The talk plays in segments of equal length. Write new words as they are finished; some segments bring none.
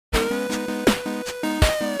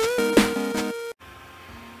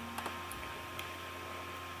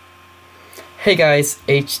Hey guys,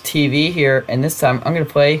 HTV here, and this time I'm gonna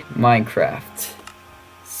play Minecraft.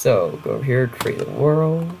 So, go over here, create a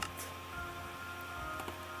world.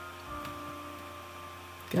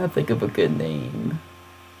 Gotta think of a good name.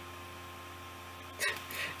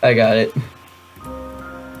 I got it.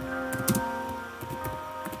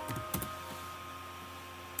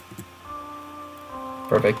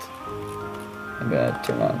 Perfect. I'm gonna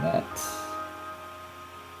turn on that.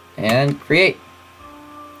 And create.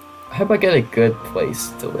 I hope I get a good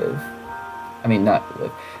place to live. I mean, not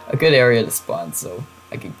live. A good area to spawn so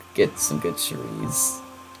I can get some good trees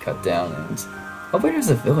cut down and... hopefully there's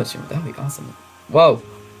a village here. That'd be awesome. Whoa!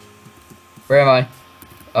 Where am I?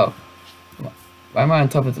 Oh. Why am I on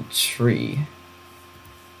top of the tree?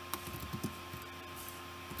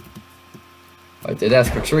 I did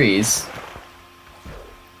ask for trees.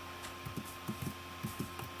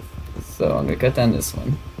 So I'm gonna cut down this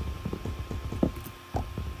one.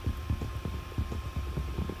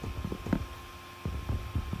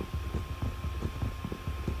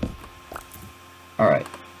 Alright.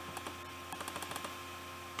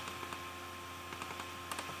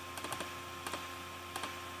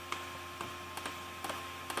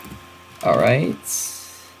 Alright.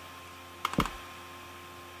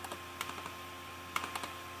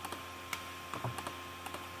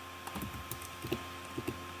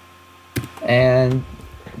 And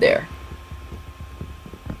there.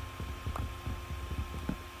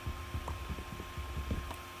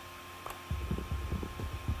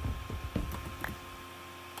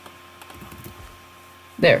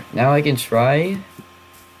 There, now I can try,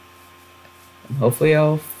 and hopefully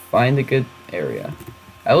I'll find a good area.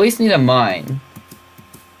 I at least need a mine.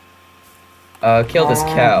 Kill this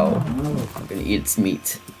cow. I'm gonna eat its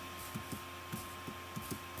meat.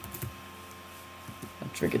 I'll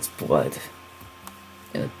drink its blood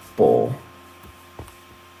in a bowl.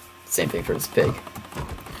 Same thing for this pig.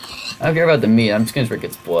 I don't care about the meat, I'm just gonna drink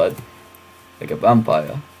its blood. Like a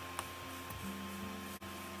vampire.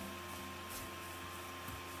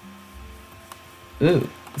 Ooh,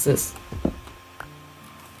 what's this?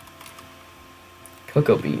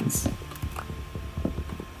 Cocoa beans.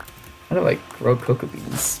 How do I grow cocoa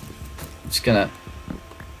beans? I'm just gonna...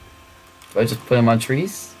 do I just put them on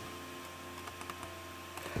trees?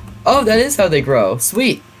 Oh, that is how they grow.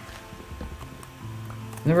 Sweet!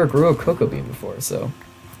 Never grew a cocoa bean before, so...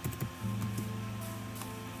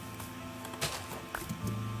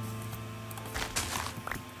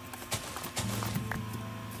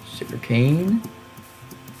 sugar cane.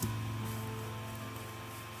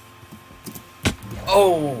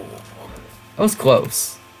 Oh, that was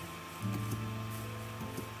close.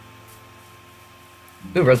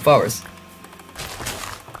 Ooh, red flowers.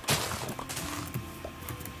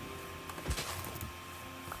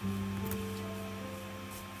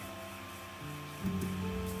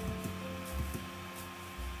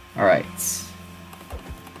 All right.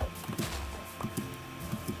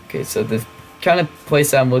 Okay, so the kind of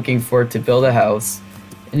place I'm looking for to build a house,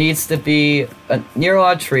 it needs to be near a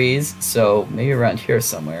lot of trees, so maybe around here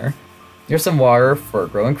somewhere. Near some water for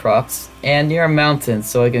growing crops, and near a mountain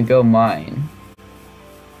so I can go mine.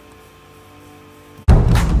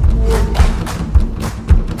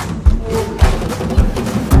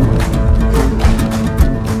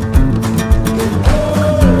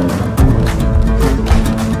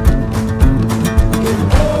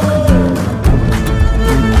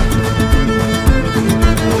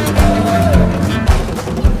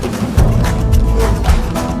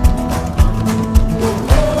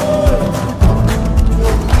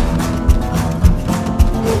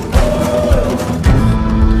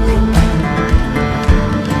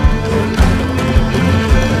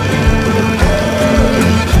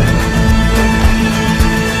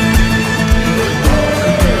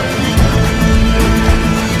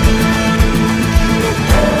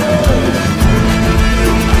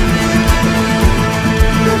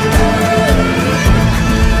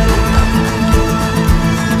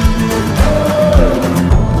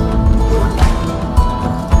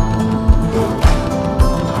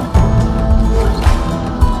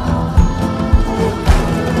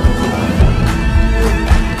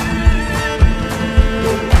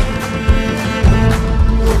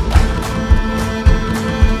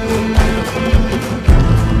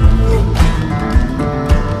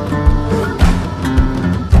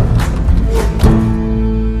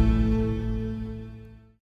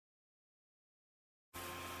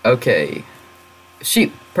 Okay.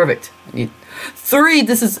 Sheep. Perfect. I need 3!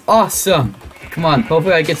 This is awesome! Come on,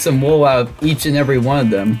 hopefully I get some wool out of each and every one of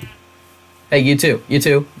them. Hey, you too. You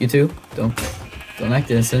too. You too. Don't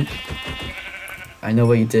act innocent. I know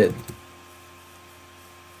what you did.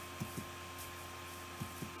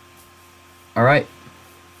 Alright.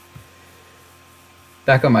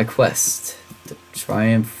 Back on my quest to try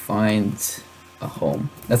and find a home.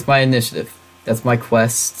 That's my initiative. That's my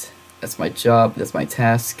quest. That's my job. That's my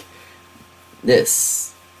task.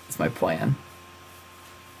 This is my plan.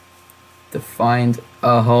 To find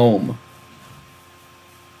a home.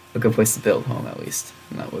 A good place to build home, at least.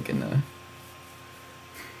 I'm not looking to...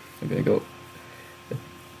 I'm gonna go...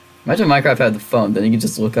 Imagine Minecraft had the phone, then you could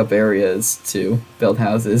just look up areas to build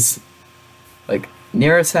houses. Like,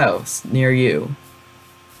 nearest house, near you.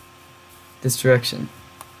 This direction.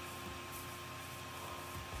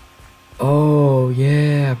 Oh,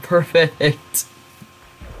 yeah, perfect.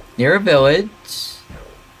 Near a village.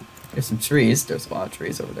 There's some trees. There's a lot of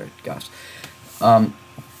trees over there. Gosh.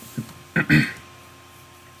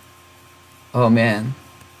 Oh, man.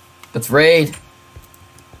 Let's raid.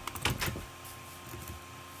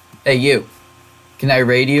 Hey, you. Can I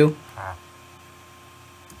raid you?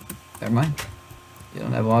 Never mind. You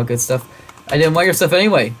don't have a lot of good stuff. I didn't want your stuff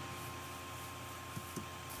anyway.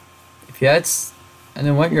 If you had... I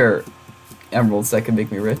didn't want your emeralds that could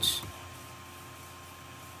make me rich.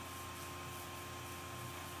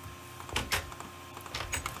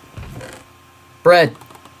 Bread.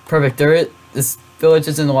 Perfect. This village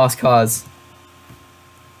is in the lost cause.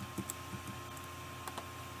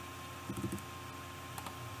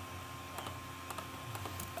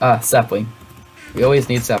 Ah, sapling. We always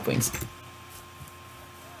need saplings.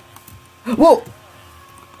 Whoa!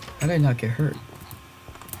 How did I not get hurt?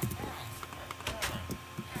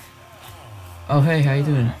 Oh, hey, how you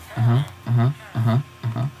doing?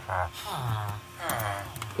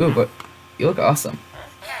 Ooh, but you look awesome.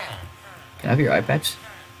 Can I have your eye patch?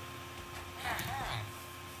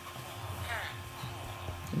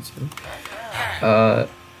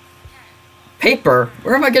 Paper?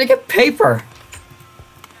 Where am I gonna get paper?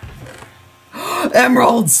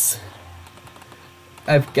 Emeralds!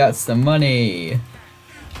 I've got some money.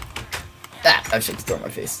 Ah, I should throw my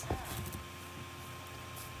face.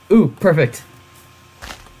 Ooh, perfect.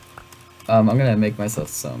 I'm gonna make myself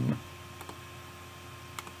some.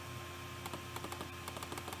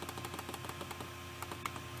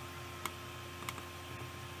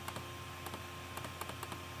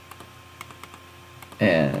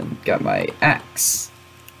 And got my axe.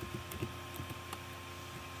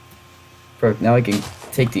 Perfect, now I can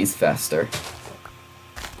take these faster.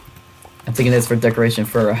 I'm taking this for decoration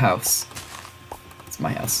for a house. It's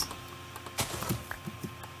my house.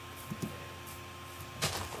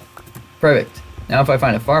 Perfect. Now if I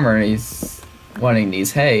find a farmer and he's wanting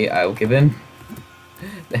these hay, I will give him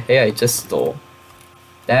the hay I just stole.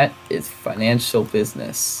 That is financial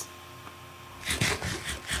business.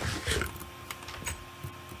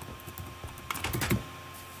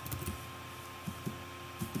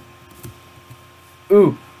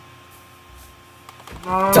 Ooh.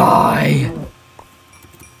 Die!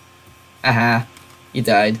 Aha. You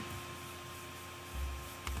died.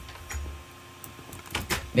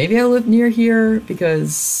 Maybe I live near here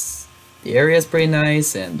because the area is pretty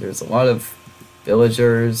nice and there's a lot of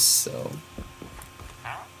villagers, so...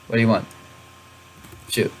 What do you want?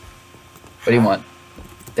 Shoot. What do you want?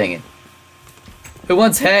 Dang it. Who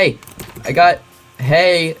wants hay? I got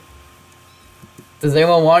hay. Does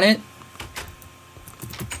anyone want it?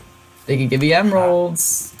 They can give me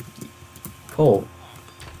emeralds. Coal.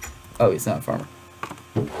 Oh, he's not a farmer.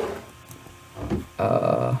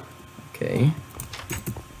 Okay.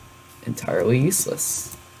 Entirely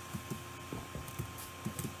useless.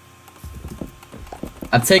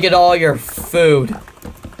 I'm taking all your food.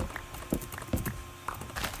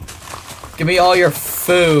 Give me all your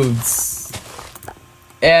foods.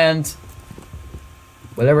 And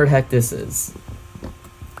whatever the heck this is.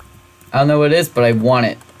 I don't know what it is, but I want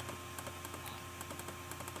it.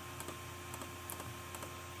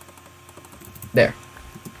 There.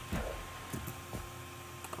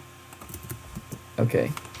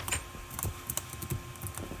 Okay.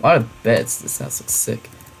 A lot of beds. This house looks sick.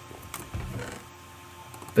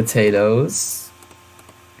 Potatoes.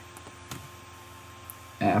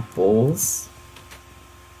 Apples.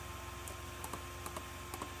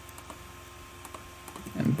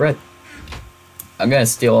 And bread. I'm gonna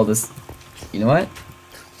steal all this. You know what?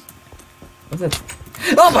 What's that?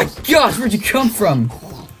 Oh my gosh, where'd you come from?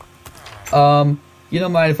 You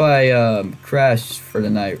don't mind if I, crash for the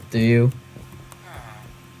night, do you?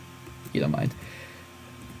 You don't mind.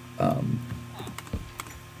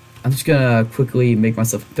 I'm just gonna quickly make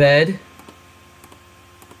myself a bed.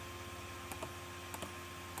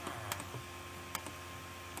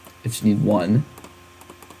 I just need one.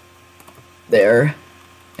 There.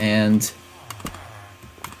 And...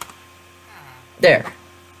 there.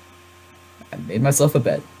 I made myself a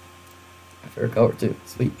bed. My favorite color too.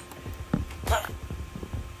 Sweet.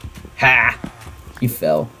 Ha! He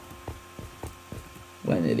fell.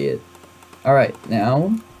 What an idiot. Alright,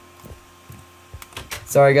 now...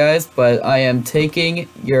 Sorry guys, but I am taking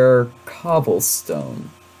your cobblestone.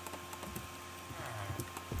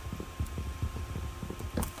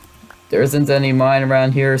 There isn't any mine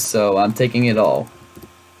around here, so I'm taking it all.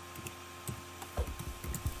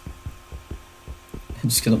 I'm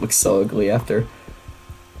just gonna look so ugly after.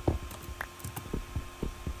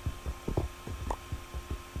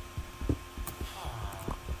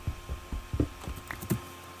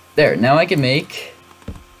 There, now I can make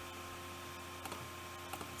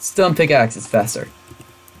stone pickaxe. It's faster.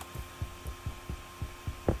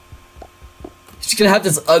 Just gonna have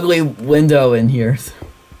this ugly window in here.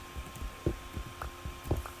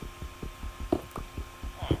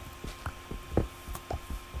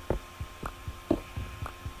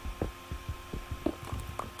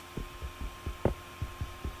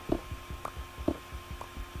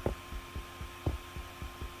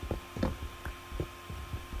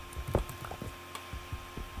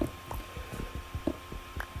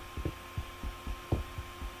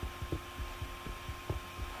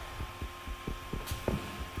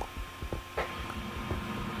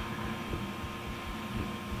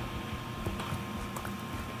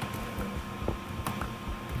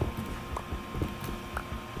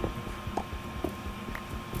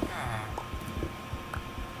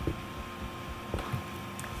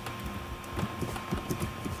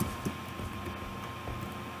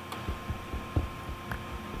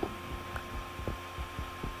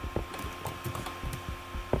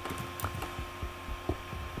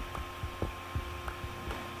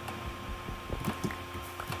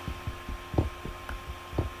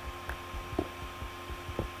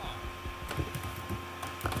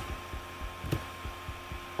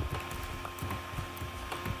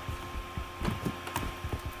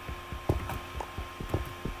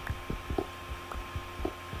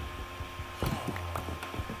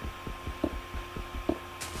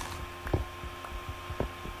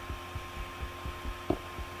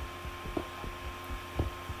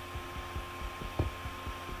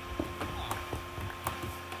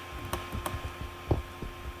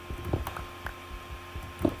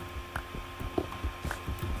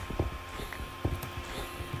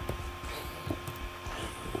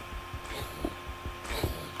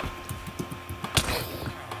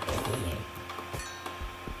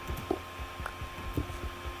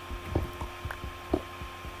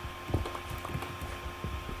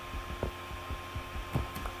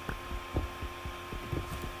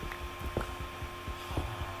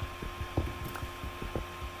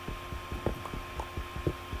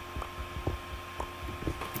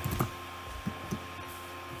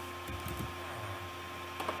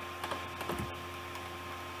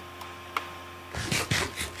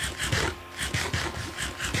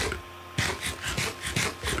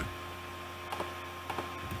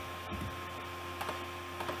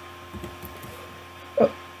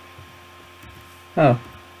 Oh.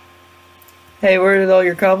 Hey, where did all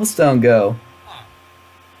your cobblestone go?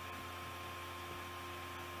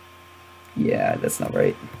 Yeah, that's not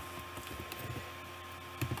right.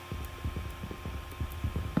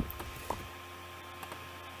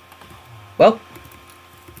 Well.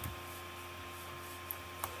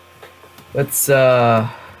 Let's,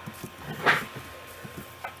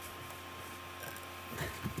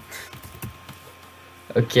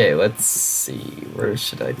 Okay, let's see. Where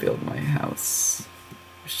should I build my house?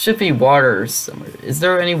 There should be water somewhere. Is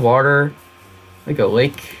there any water? Like a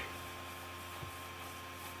lake?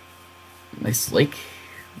 Nice lake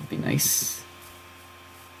would be nice.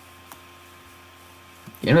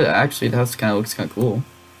 You know, actually, the house kind of looks kind of cool.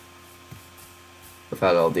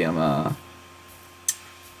 Without all the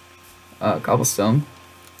cobblestone.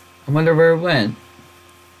 I wonder where it went.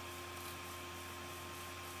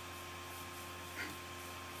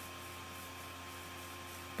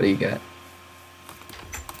 What do you got?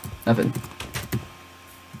 Nothing.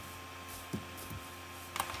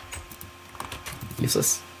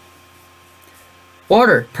 Useless.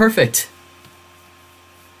 Water! Perfect!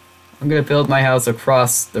 I'm gonna build my house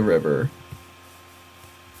across the river.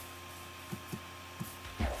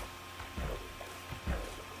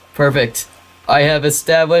 Perfect. I have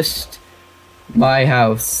established my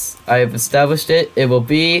house. I have established it. It will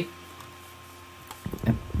be...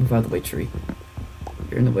 Move out of the way, tree.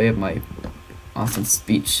 You're in the way of my awesome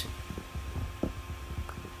speech.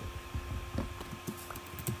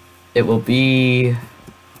 It will be...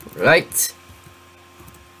 right...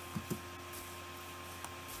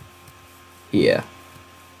 here.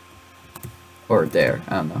 Or there,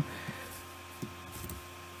 I don't know.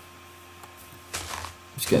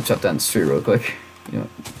 Just gonna chop down this tree real quick. You know,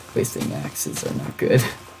 wasting axes are not good.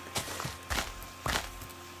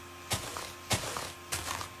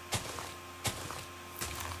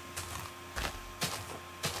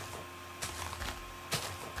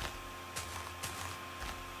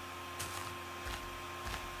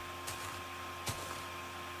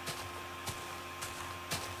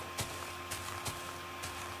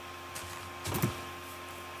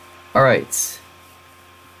 Alright.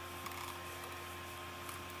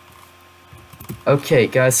 Okay,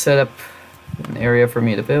 guys, set up an area for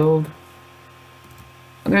me to build.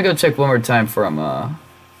 I'm gonna go check one more time from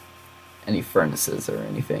any furnaces or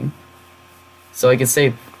anything. So I can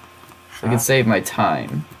save my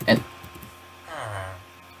time. And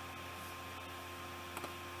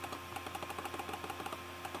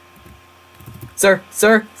Sir,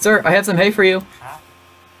 I have some hay for you. I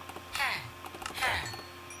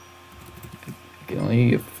can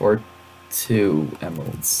only afford 2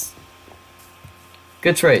 emeralds.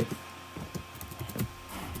 Good trade.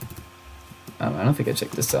 I don't think I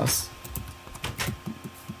checked this house.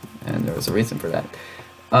 And there was a reason for that.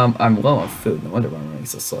 I'm low on food, no wonder why I'm running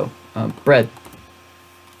so slow. Bread.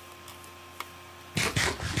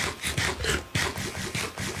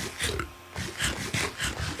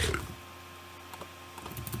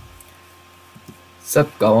 Sup,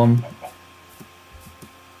 Golem?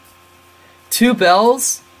 2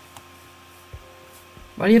 bells?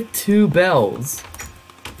 Why do you have 2 bells?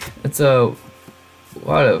 It's a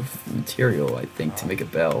lot of material, I think, to make a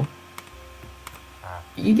bell.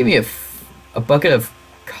 You can give me a bucket of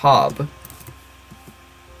cob.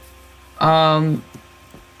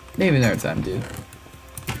 Maybe another time, dude.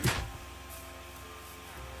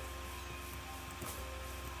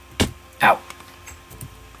 Ow.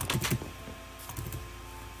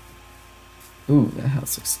 Ooh, that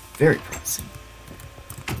house looks very promising.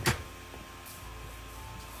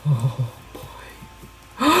 Oh boy.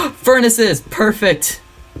 Furnaces! Perfect!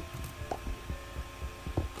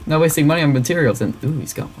 Not wasting money on materials, and ooh,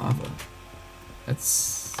 he's got lava.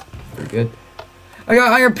 That's pretty good. I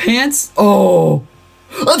got iron pants! Oh!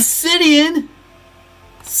 Obsidian!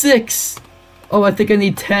 6! Oh, I think I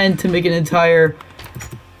need 10 to make an entire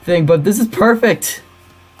thing, but this is perfect!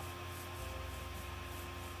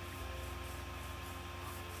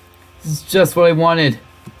 This is just what I wanted.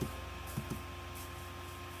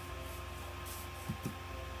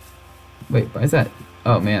 Wait, why is that?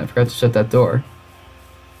 Oh man, I forgot to shut that door.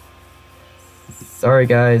 Sorry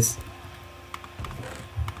guys.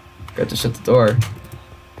 Forgot to shut the door.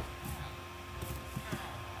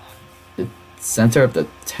 The center of the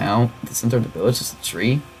town, the center of the village is a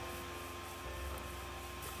tree?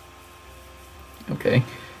 Okay.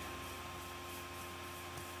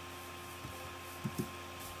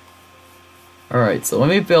 Alright, so let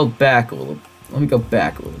me build back a little. Let me go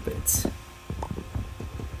back a little bit.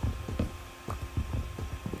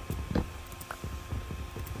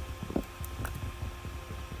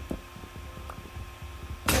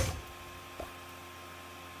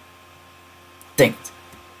 Dang it.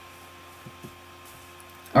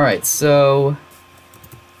 Alright, so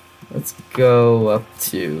let's go up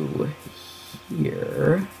to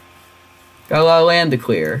here. Got a lot of land to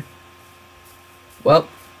clear. Well,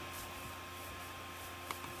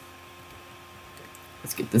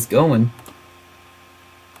 let's get this going.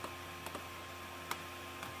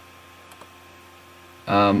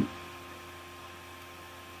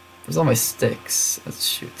 Where's all my sticks? Let's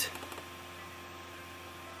shoot.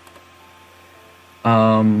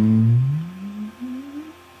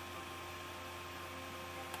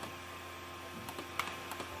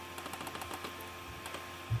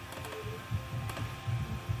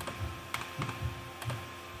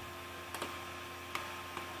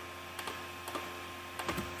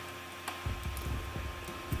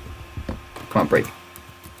 Come on, break.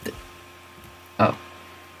 Oh.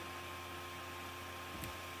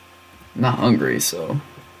 I'm not hungry, so.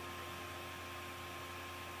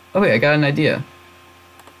 Oh wait, I got an idea.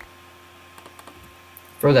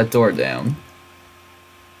 Throw that door down.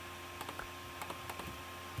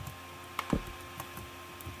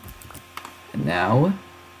 And now,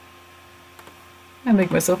 I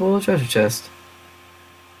make myself a little treasure chest.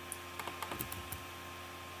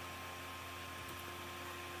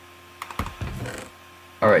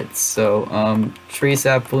 Alright, so, tree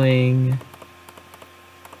sapling.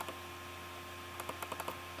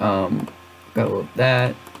 Got a little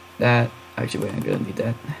that. Actually, wait, I'm gonna need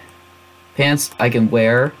that. Pants I can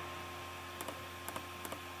wear.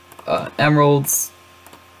 Emeralds.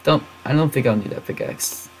 I don't think I'll need that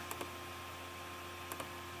pickaxe.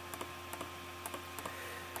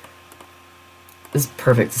 This is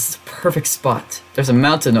perfect. This is a perfect spot. There's a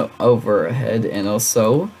mountain overhead, and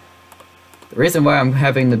also the reason why I'm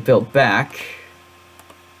having to build back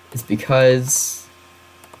is because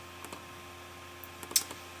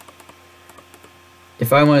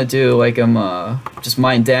if I want to do like just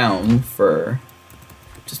mine down,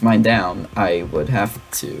 I would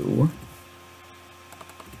have to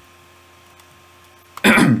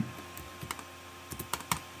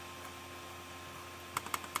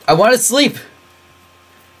I want to sleep.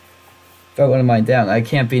 If I want to mine down, I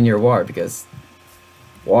can't be near water because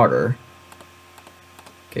water.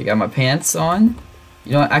 Okay, got my pants on.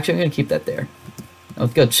 You know what? Actually, I'm gonna keep that there.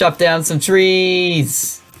 Let's go chop down some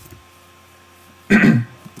trees.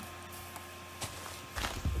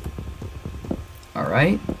 All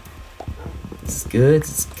right. This is good.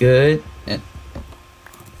 This is good. And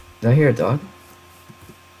did I hear a dog?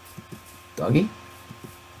 Doggy?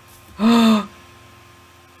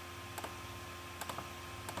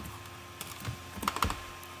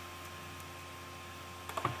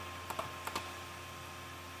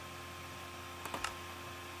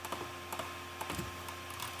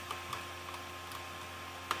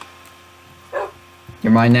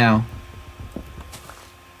 You're mine now.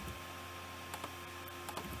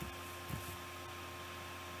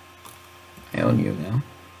 I own you now.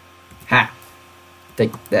 Ha!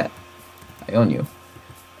 Take that. I own you.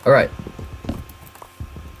 Alright.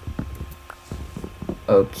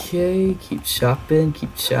 Okay, keep chopping,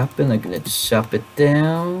 keep chopping. I'm gonna chop it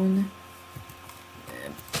down.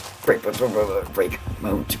 Break, break, break, break, break.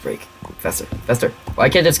 Moment to break. Faster, faster. Why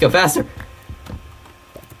can't I just go faster?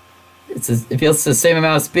 It feels the same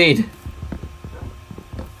amount of speed.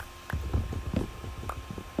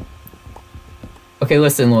 Okay,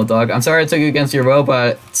 listen, little dog. I'm sorry I took you against your will,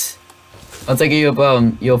 but I'll take you a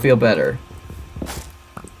bone. You'll feel better.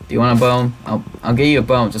 Do you want a bone? I'll get you a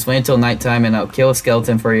bone. Just wait until nighttime, and I'll kill a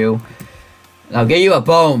skeleton for you. And I'll get you a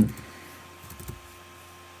bone.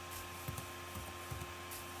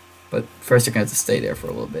 But first, you're gonna have to stay there for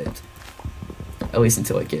a little bit, at least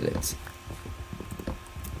until I get it.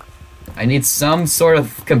 I need some sort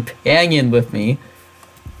of companion with me,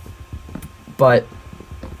 but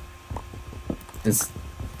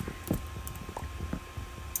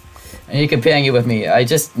I need a companion with me. I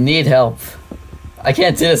just need help. I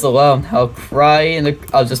can't do this alone. I'll cry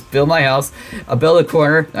I'll just build my house. I'll build a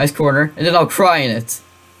corner, nice corner, and then I'll cry in it.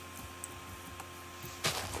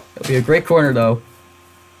 It'll be a great corner though.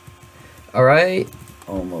 Alright,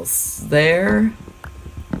 almost there.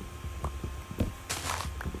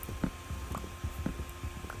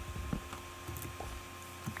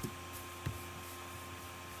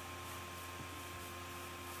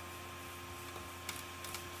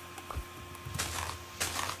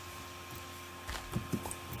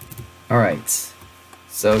 Alright,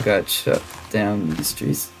 so gotta shut down these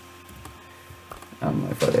trees. I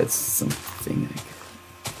thought that's something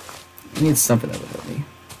I need something that would help me.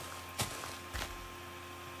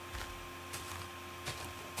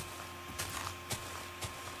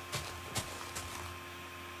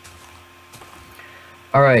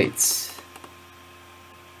 Alright.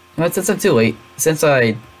 Since I'm too late, since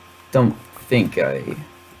I don't think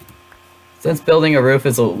since building a roof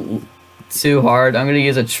is too hard, I'm gonna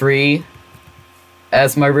use a tree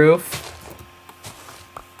as my roof.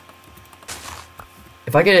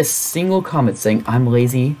 If I get a single comment saying I'm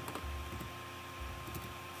lazy,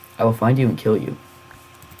 I will find you and kill you.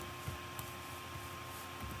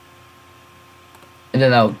 And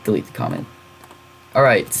then I'll delete the comment.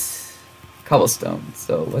 Alright. Cobblestone.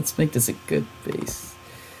 So let's make this a good base.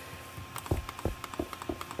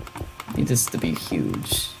 Need this to be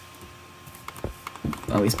huge.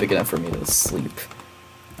 At least big enough for me to sleep.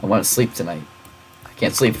 I want to sleep tonight. I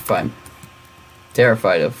can't sleep if I'm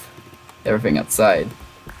terrified of everything outside.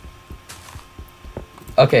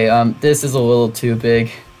 Okay, this is a little too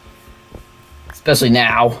big. Especially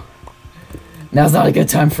now. Now's not a good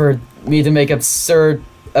time for me to make obscure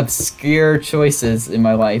choices in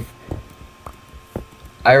my life.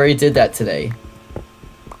 I already did that today.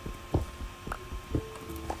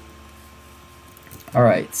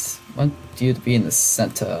 Alright, want you to be in the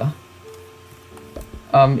center.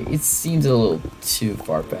 It seems a little too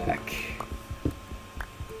far back.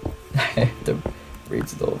 I have to read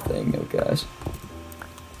the whole thing, oh gosh.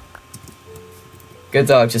 Good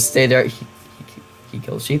dog, just stay there. He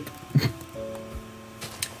kills sheep.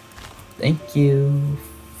 Thank you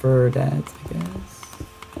for that, I guess.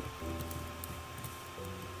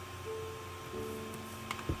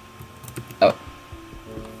 Oh.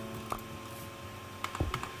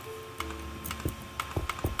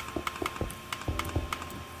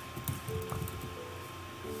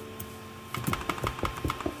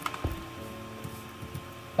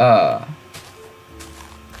 Uh,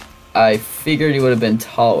 I figured he would have been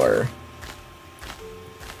taller.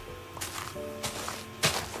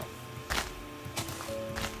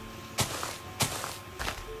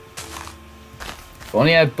 If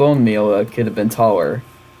only I had bone meal, it could have been taller.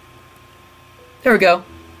 There we go.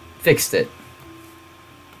 Fixed it.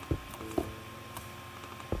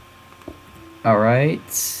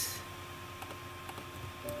 Alright.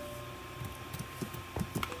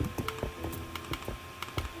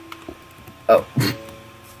 Oh.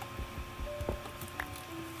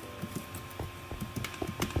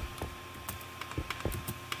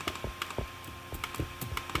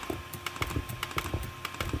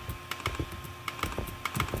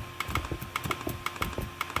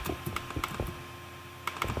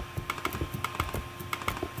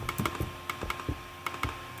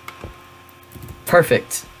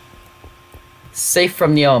 Perfect. Safe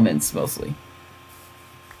from the elements, mostly.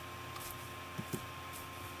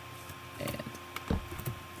 And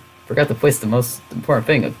forgot to place the most important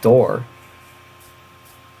thing, a door.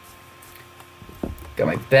 Got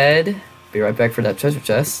my bed. Be right back for that treasure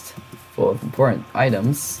chest full of important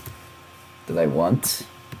items that I want.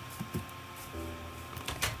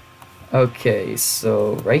 Okay,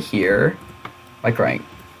 so right here,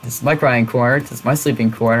 this is my crying corner, this is my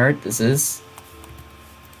sleeping corner, this is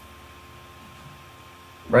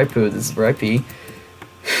where I poo, this is where I pee.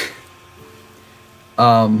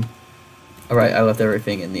 Alright, I left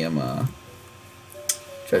everything in the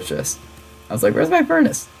treasure chest. I was like, where's my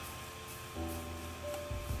furnace?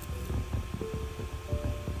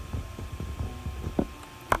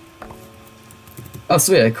 Oh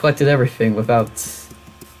sweet, I collected everything without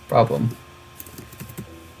problem.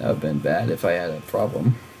 That would have been bad if I had a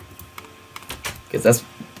problem. Because that's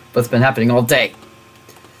what's been happening all day.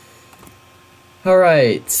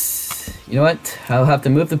 Alright. You know what? I'll have to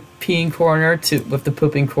move the peeing corner with the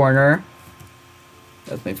pooping corner.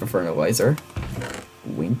 That's made for fertilizer.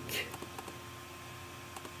 Wink.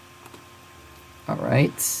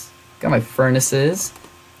 Alright. Got my furnaces.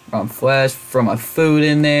 From flesh, from my food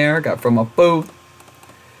in there. Got from my food.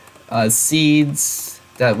 Seeds.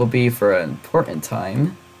 That will be for an important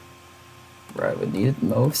time. Where I would need it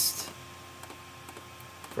most.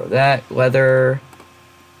 For that, leather.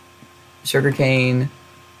 Sugarcane,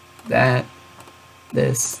 that,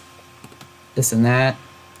 this and that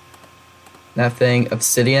thing,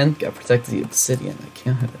 obsidian, gotta protect the obsidian, I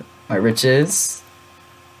can't have it. My riches,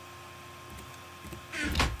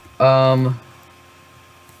 oh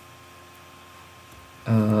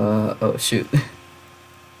shoot.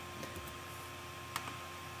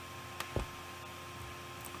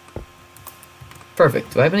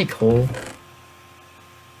 Perfect, do I have any coal?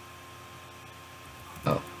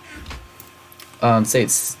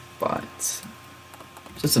 Save spot.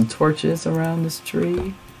 Just some torches around this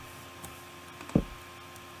tree.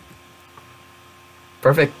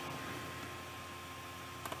 Perfect.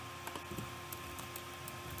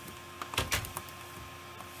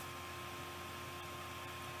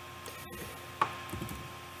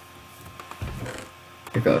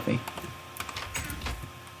 Here, go with me.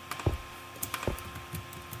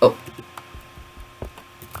 Oh.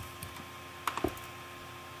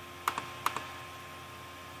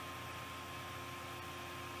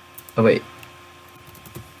 Oh wait.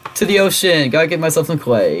 To the ocean! Gotta get myself some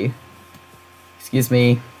clay. Excuse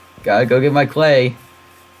me. Gotta go get my clay.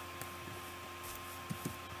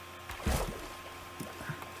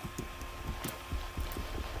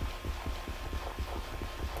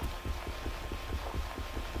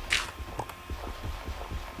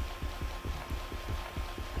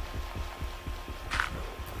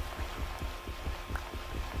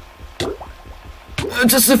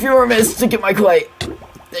 Just a few more minutes to get my clay.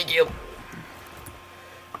 Thank you.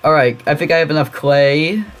 Alright, I think I have enough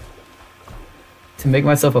clay to make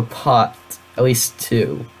myself a pot. At least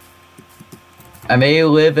 2. I may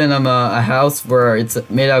live in a house where it's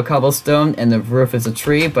made out of cobblestone and the roof is a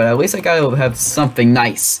tree, but at least I gotta have something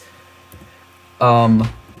nice. Oh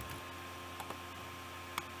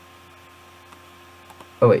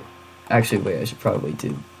wait. Actually, wait, I should probably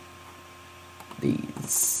do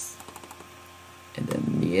these. And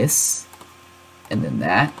then this. And then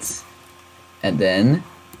that. And then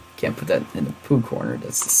can't put that in the poo corner,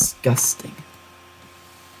 that's disgusting.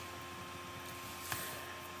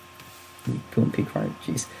 Poo and pee corner,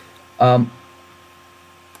 jeez.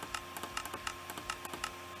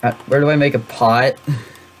 Where do I make a pot?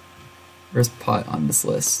 Where's pot on this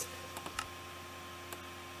list?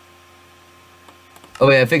 Oh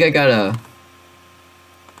wait, I think I gotta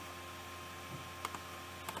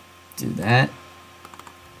do that.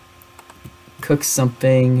 Cook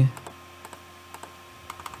something.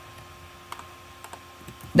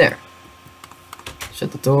 There.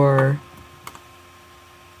 Shut the door.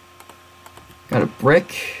 Got a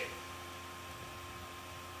brick.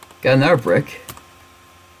 Got another brick.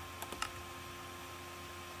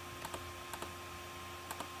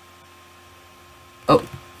 Oh,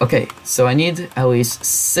 okay. So I need at least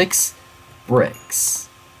 6 bricks.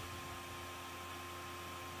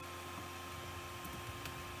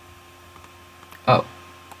 Oh.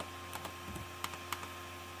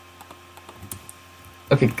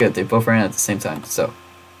 Okay, good. They both ran at the same time, so.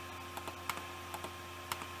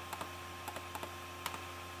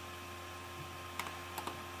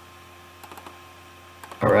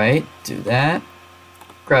 Alright, do that.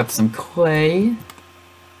 Grab some clay.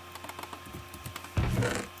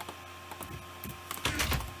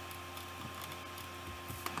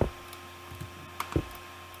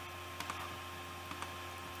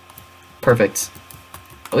 Perfect.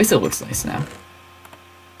 At least it looks nice now.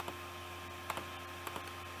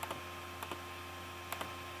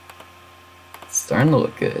 It's starting to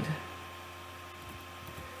look good.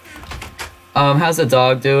 How's the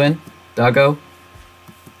dog doing? Doggo?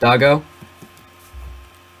 Doggo?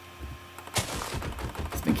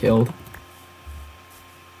 He's been killed.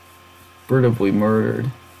 Brutally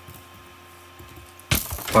murdered.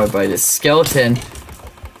 Probably by this skeleton.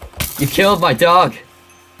 You killed my dog!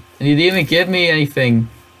 And you didn't even give me anything.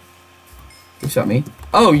 Who shot me?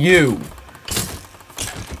 Oh, you!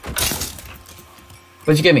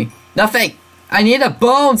 What'd you give me? Nothing! I need a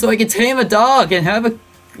bone so I can tame a dog and have a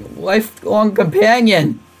lifelong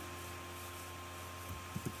companion.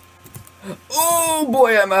 Oh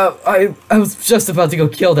boy, I'm out. I was just about to go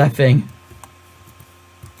kill that thing.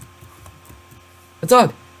 A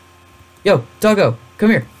dog! Yo, doggo,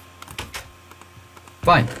 come here.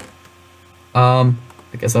 Fine. I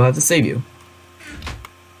guess I'll have to save you.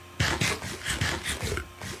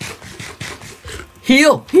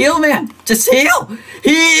 Heal! Heal, man! Just heal!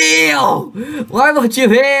 Heal! Why won't you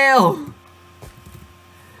heal?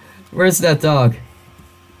 Where's that dog?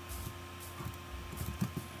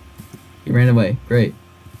 He ran away. Great.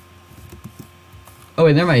 Oh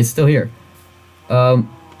wait, never mind. He's still here.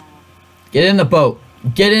 Get in the boat.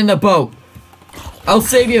 Get in the boat. I'll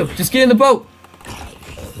save you. Just get in the boat.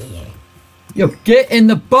 Yo, get in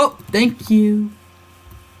the boat. Thank you.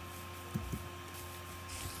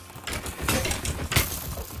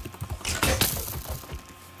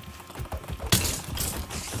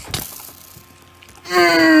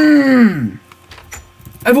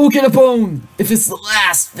 I won't get a bone if it's the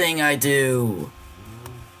last thing I do.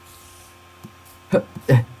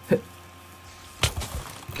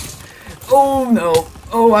 Oh no.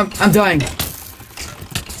 Oh, I'm dying.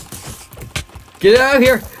 Get out of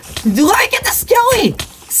here. Do I get the Skelly?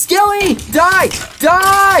 Skelly, die!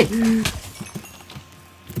 Die!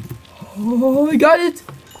 Oh, I got it.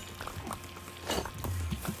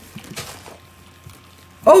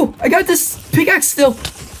 Oh, I got this pickaxe still.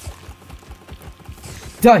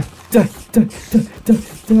 Die! Die! Die! Die! Die!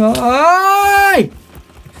 Die!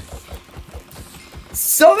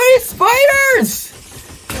 So many spiders!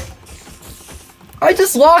 I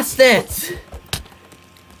just lost it!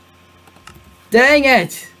 Dang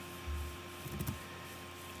it!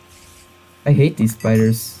 I hate these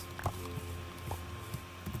spiders.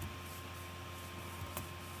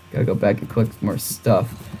 Gotta go back and collect more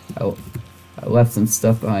stuff. I left some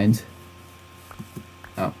stuff behind.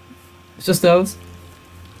 Oh. It's just those.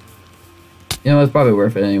 You know, it's probably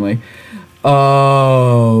worth it anyway.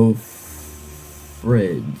 Oh,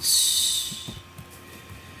 fridge.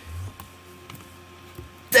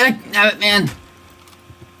 Damn it, man.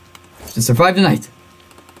 Just survive the night.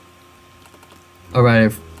 Alright,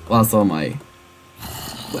 I've lost all my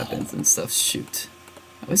weapons and stuff. Shoot.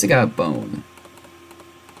 At least I got a bone.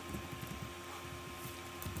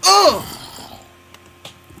 Oh!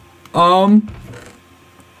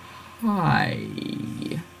 Hi.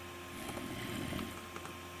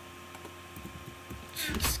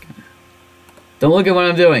 Don't look at what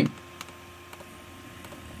I'm doing.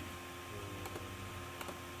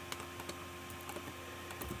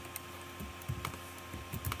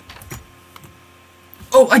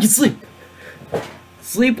 Oh, I can sleep.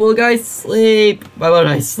 Sleep, little guy, sleep. Why won't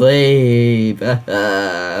I sleep?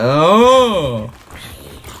 Oh.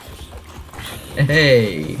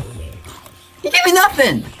 Hey. You gave me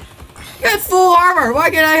nothing. You got full armor. Why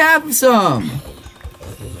can't I have some?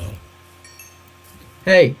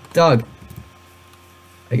 Hey, dog.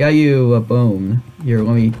 I got you a bone. Here,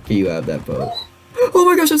 let me get you out of that boat. Oh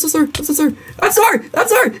my gosh, I'm so sorry. I'm so sorry. I'm sorry. I'm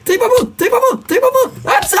sorry. Take my bone. Take my bone. Take my bone.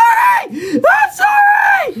 I'm sorry. I'm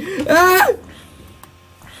sorry.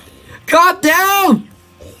 Calm down.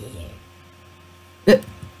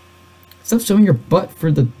 Stop showing your butt for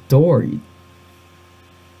the door, you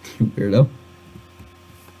weirdo.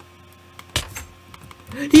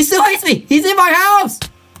 He still hates me! He's in my house!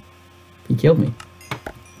 He killed me.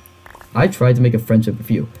 I tried to make a friendship with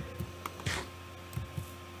you.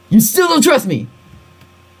 You still don't trust me!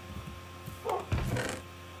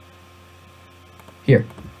 Here,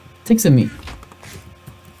 take some meat.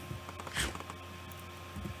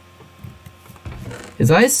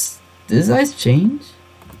 Did his eyes change?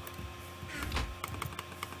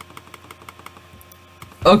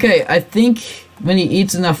 Okay, I think when he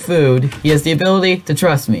eats enough food, he has the ability to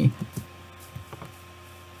trust me.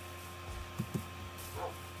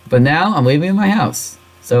 But now, I'm leaving my house.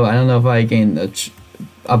 So I don't know if I gained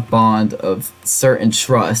a bond of certain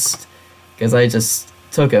trust. Because I just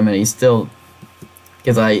took him and he's still...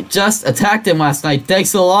 Because I just attacked him last night.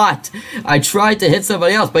 Thanks a lot. I tried to hit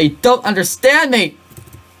somebody else, but you don't understand me.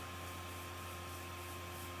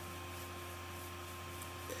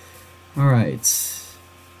 Alright.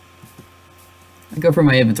 I go for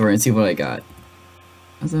my inventory and see what I got.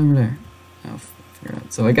 What's over there? Oh, figure it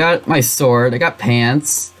out. So I got my sword. I got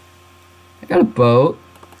pants. I got a boat.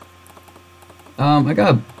 I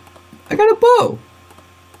got a bow.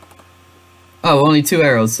 Oh, only 2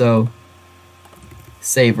 arrows, so...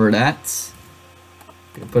 Savor that.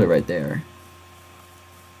 Put it right there.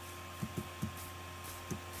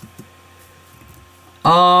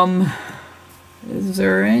 Is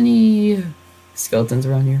there any skeletons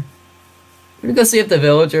around here? We're gonna go see if the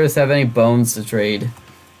villagers have any bones to trade.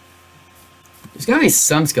 There's gotta be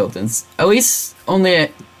some skeletons. At least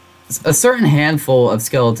only a certain handful of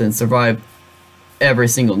skeletons survive every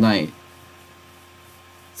single night.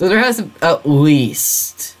 So there has to at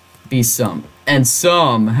least be some. And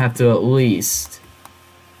some have to at least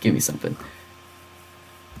give me something.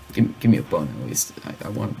 Give me a bone at least. I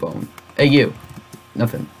want a bone. Hey you.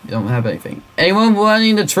 Nothing. You don't have anything. Anyone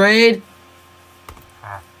wanting to trade?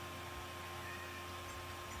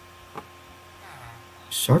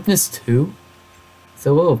 Sharpness 2? It's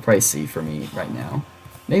a little pricey for me right now.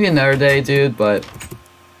 Maybe another day, dude, but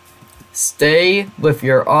stay with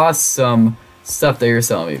your awesome stuff that you're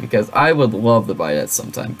selling me because I would love to buy that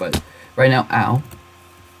sometime, but right now, ow.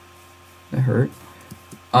 That hurt.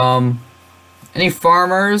 Any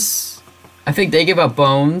farmers? I think they give up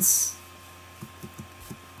bones.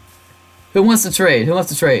 Who wants to trade? Who wants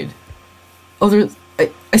to trade? Oh, there's...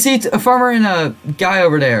 I see a farmer and a guy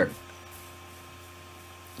over there.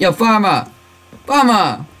 Yo, farmer!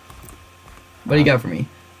 Farmer! What do you got for me?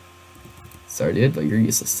 Sorry, dude, but you're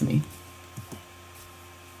useless to me.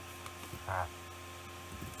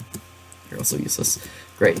 You're also useless.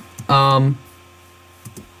 Great. I'm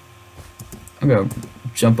gonna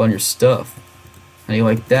jump on your stuff. How do you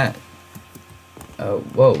like that? Oh,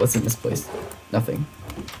 whoa, what's in this place? Nothing.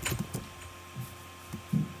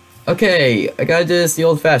 Okay, I gotta do this the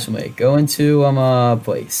old-fashioned way. Go into a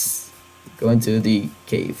place. Go into the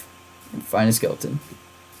cave and find a skeleton.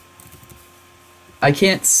 I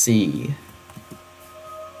can't see.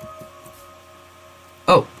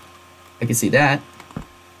 Oh, I can see that.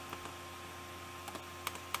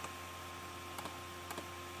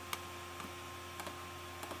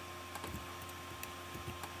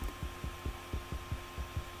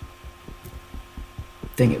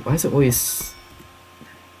 Dang it, why is it always...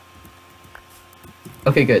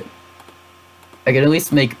 Okay, good. I can at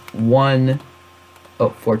least make one... Oh,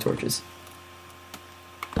 4 torches.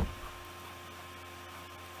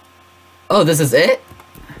 Oh, this is it?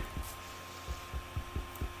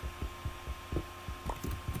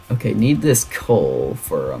 Okay, need this coal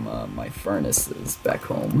for my furnaces back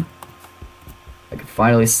home. I can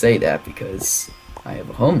finally say that because I have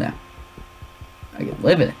a home now. I can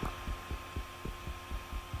live in it.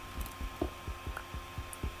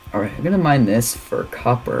 Alright, I'm gonna mine this for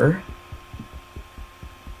copper.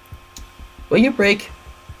 Will you break?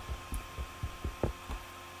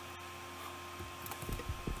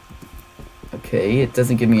 Okay, it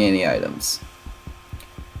doesn't give me any items.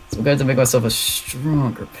 So I'm gonna have to make myself a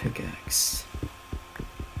stronger pickaxe.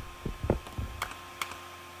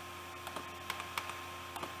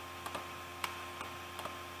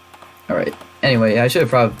 Alright, anyway, I should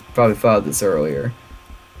have probably followed this earlier.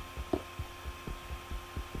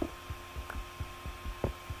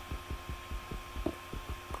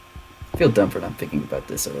 I feel dumb for not thinking about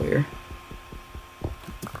this earlier.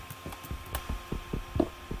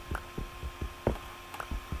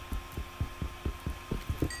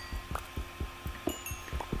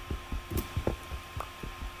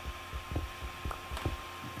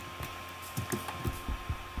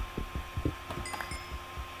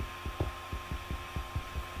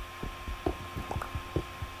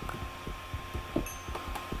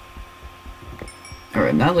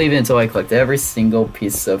 Alright, not leaving until I collect every single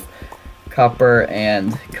piece of copper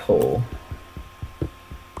and coal.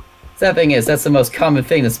 Sad thing is, that's the most common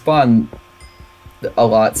thing to spawn a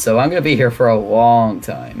lot, so I'm gonna be here for a long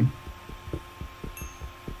time.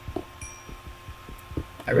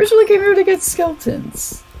 I originally came here to get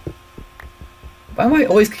skeletons. Why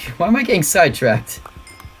am I getting sidetracked?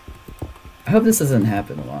 I hope this doesn't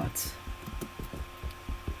happen a lot.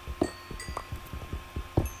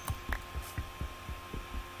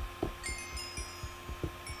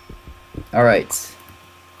 Alright.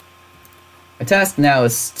 My task now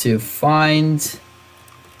is to find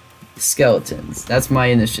skeletons. That's my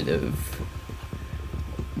initiative.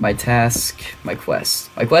 My task, my quest.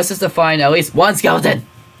 My quest is to find at least one skeleton!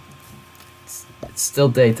 It's still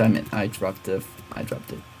daytime and I dropped it. I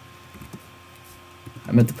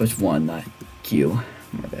meant to push 1, not Q.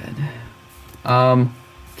 My bad.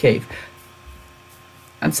 Cave.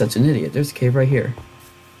 I'm such an idiot. There's a cave right here.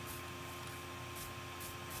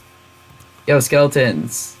 Yo,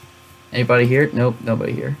 skeletons. Anybody here? Nope,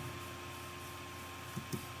 nobody here.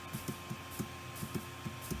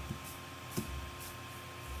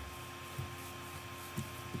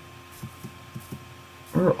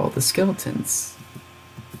 Where are all the skeletons?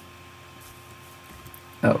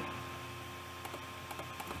 Oh.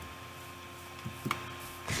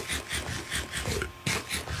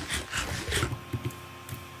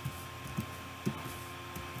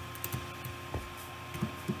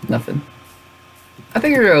 Nothing. I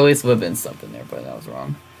figured there at least would have been something there, but I was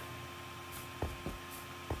wrong.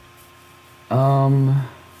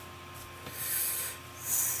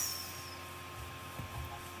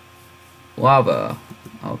 Lava.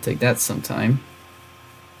 I'll take that sometime.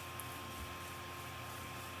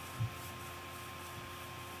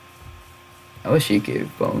 I wish he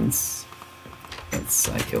gave bones once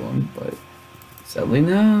I kill him, but sadly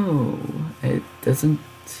no. It doesn't...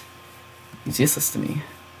 He's useless to me.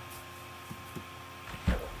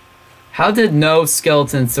 How did no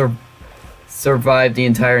skeleton survive the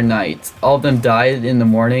entire night? All of them died in the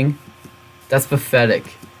morning? That's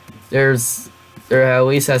pathetic. There at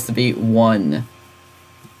least has to be one.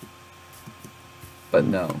 But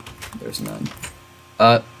no, there's none.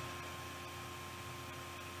 What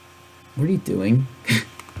are you doing?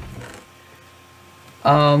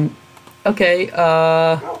 Okay,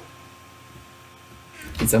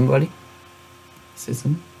 Can somebody? Say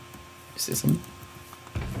something? Say something?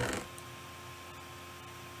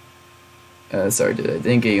 Sorry dude, I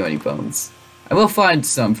didn't get you any bones. I will find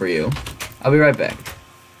some for you. I'll be right back.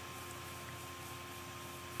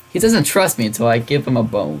 He doesn't trust me until I give him a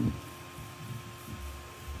bone.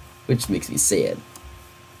 Which makes me sad.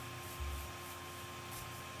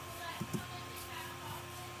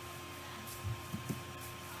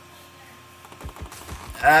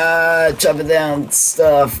 Chopping down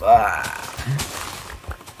stuff.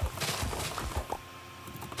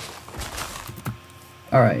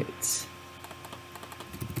 Alright.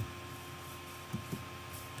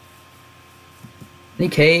 Any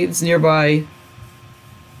caves nearby?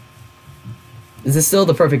 This is still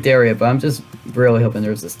the perfect area, but I'm just really hoping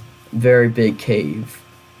there's this very big cave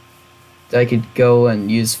that I could go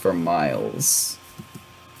and use for miles.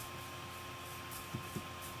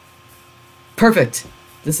 Perfect!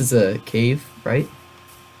 This is a cave, right?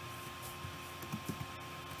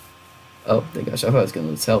 Oh, my gosh, I thought I was gonna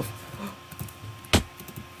lose health.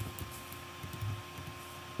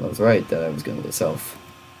 I was right that I was gonna lose health.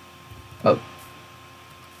 Oh.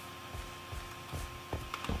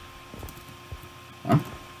 Huh?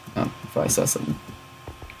 Oh, if I saw something.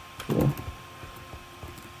 Cool.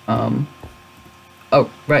 Oh,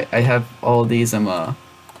 right, I have all of these, I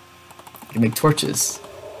can make torches.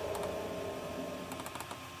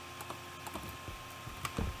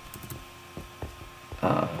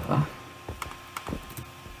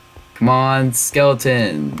 Come on,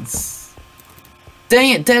 skeletons. Dang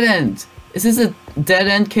it, dead end! Is this a dead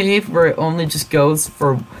end cave where it only just goes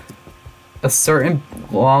for a certain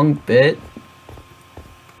long bit?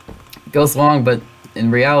 It goes long, but in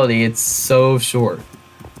reality, it's so short.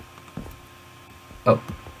 Oh.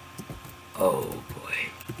 Oh, boy.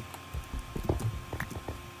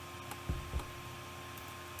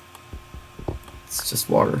 It's just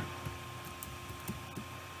water.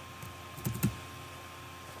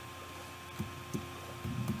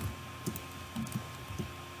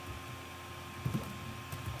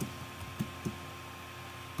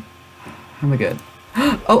 Oh my god.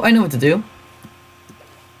 Oh, I know what to do.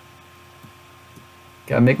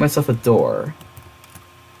 Gotta make myself a door.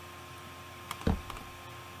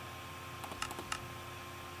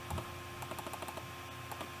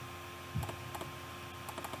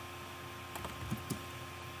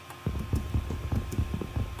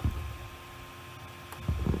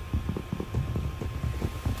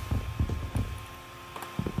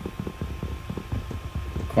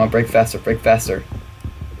 Come on, break faster, break faster.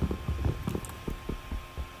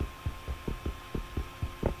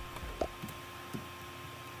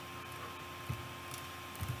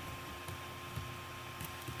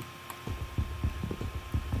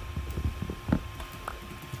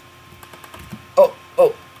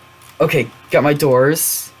 Oh, okay, got my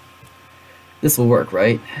doors. This will work,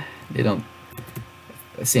 right? They don't.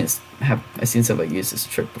 I've seen somebody use this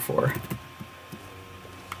trick before.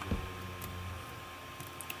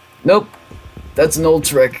 Nope, that's an old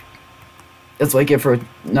trick. That's what I get for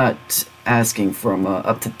not asking from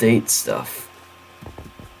up-to-date stuff.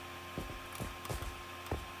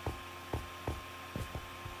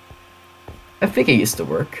 I think it used to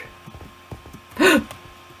work.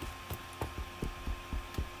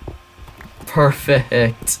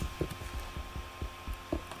 Perfect.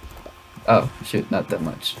 Oh, shoot, not that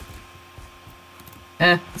much.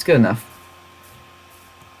 It's good enough.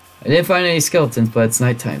 I didn't find any skeletons, but it's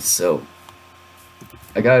nighttime, so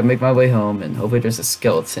I gotta make my way home, and hopefully there's a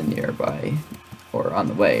skeleton nearby, or on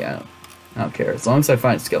the way. I don't care, as long as I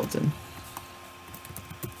find a skeleton.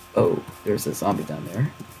 Oh, there's a zombie down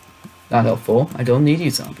there. Not helpful. I don't need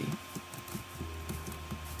you, zombie.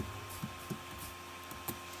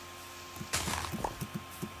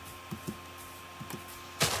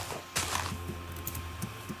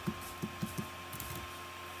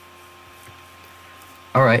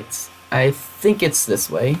 Alright, I think it's this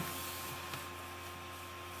way.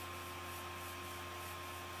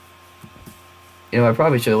 You know, I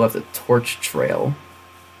probably should have left a torch trail.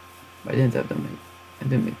 I didn't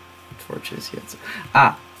make torches yet. So.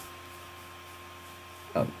 Ah!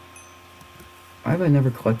 Oh. Why have I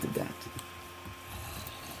never collected that?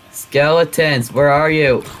 Skeletons, where are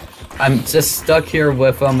you? I'm just stuck here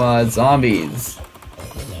with zombies.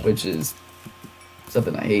 Which is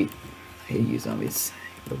something I hate. I hate you zombies.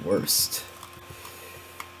 The worst.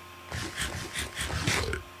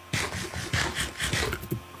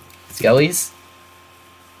 Skellies?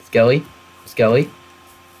 Skelly? Skelly?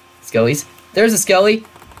 Skellies? There's a Skelly!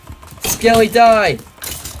 Skelly, die!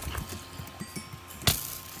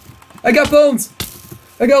 I got bones!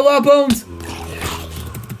 I got a lot of bones!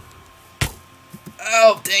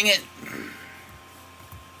 Oh, dang it!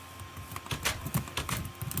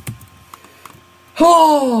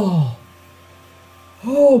 Oh!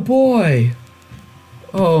 Oh boy!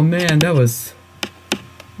 Oh man, that was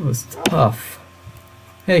tough.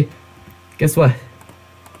 Hey, guess what?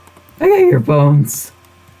 I got your bones.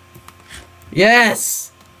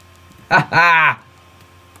 Yes! Haha!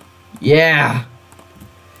 Yeah!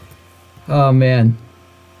 Oh man.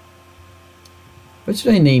 What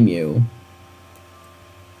should I name you?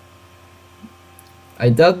 I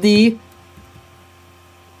dubbed thee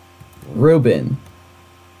Ruben.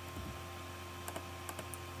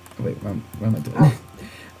 Wait, what am I doing?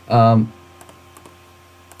 I'm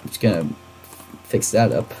just gonna fix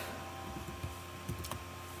that up.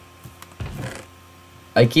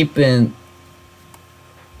 I keep in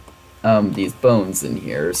these bones in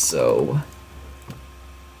here, so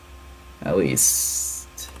at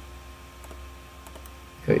least.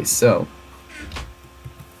 Okay, so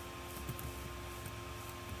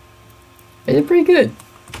I did pretty good.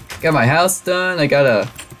 Got my house done. I got a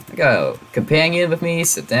companion with me.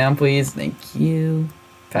 Sit down, please. Thank you.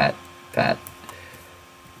 Pat.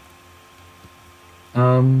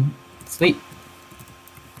 Sweet.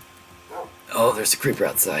 Oh, there's a creeper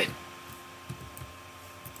outside.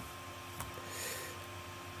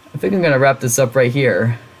 I think I'm gonna wrap this up right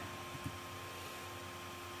here.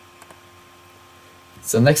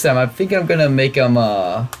 So next time, I think I'm gonna make them,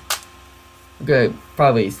 I'm gonna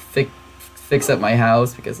probably fix up my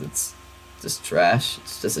house because it's just trash.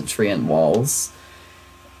 It's just a tree and walls.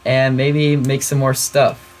 And maybe make some more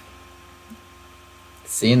stuff.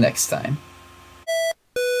 See you next time.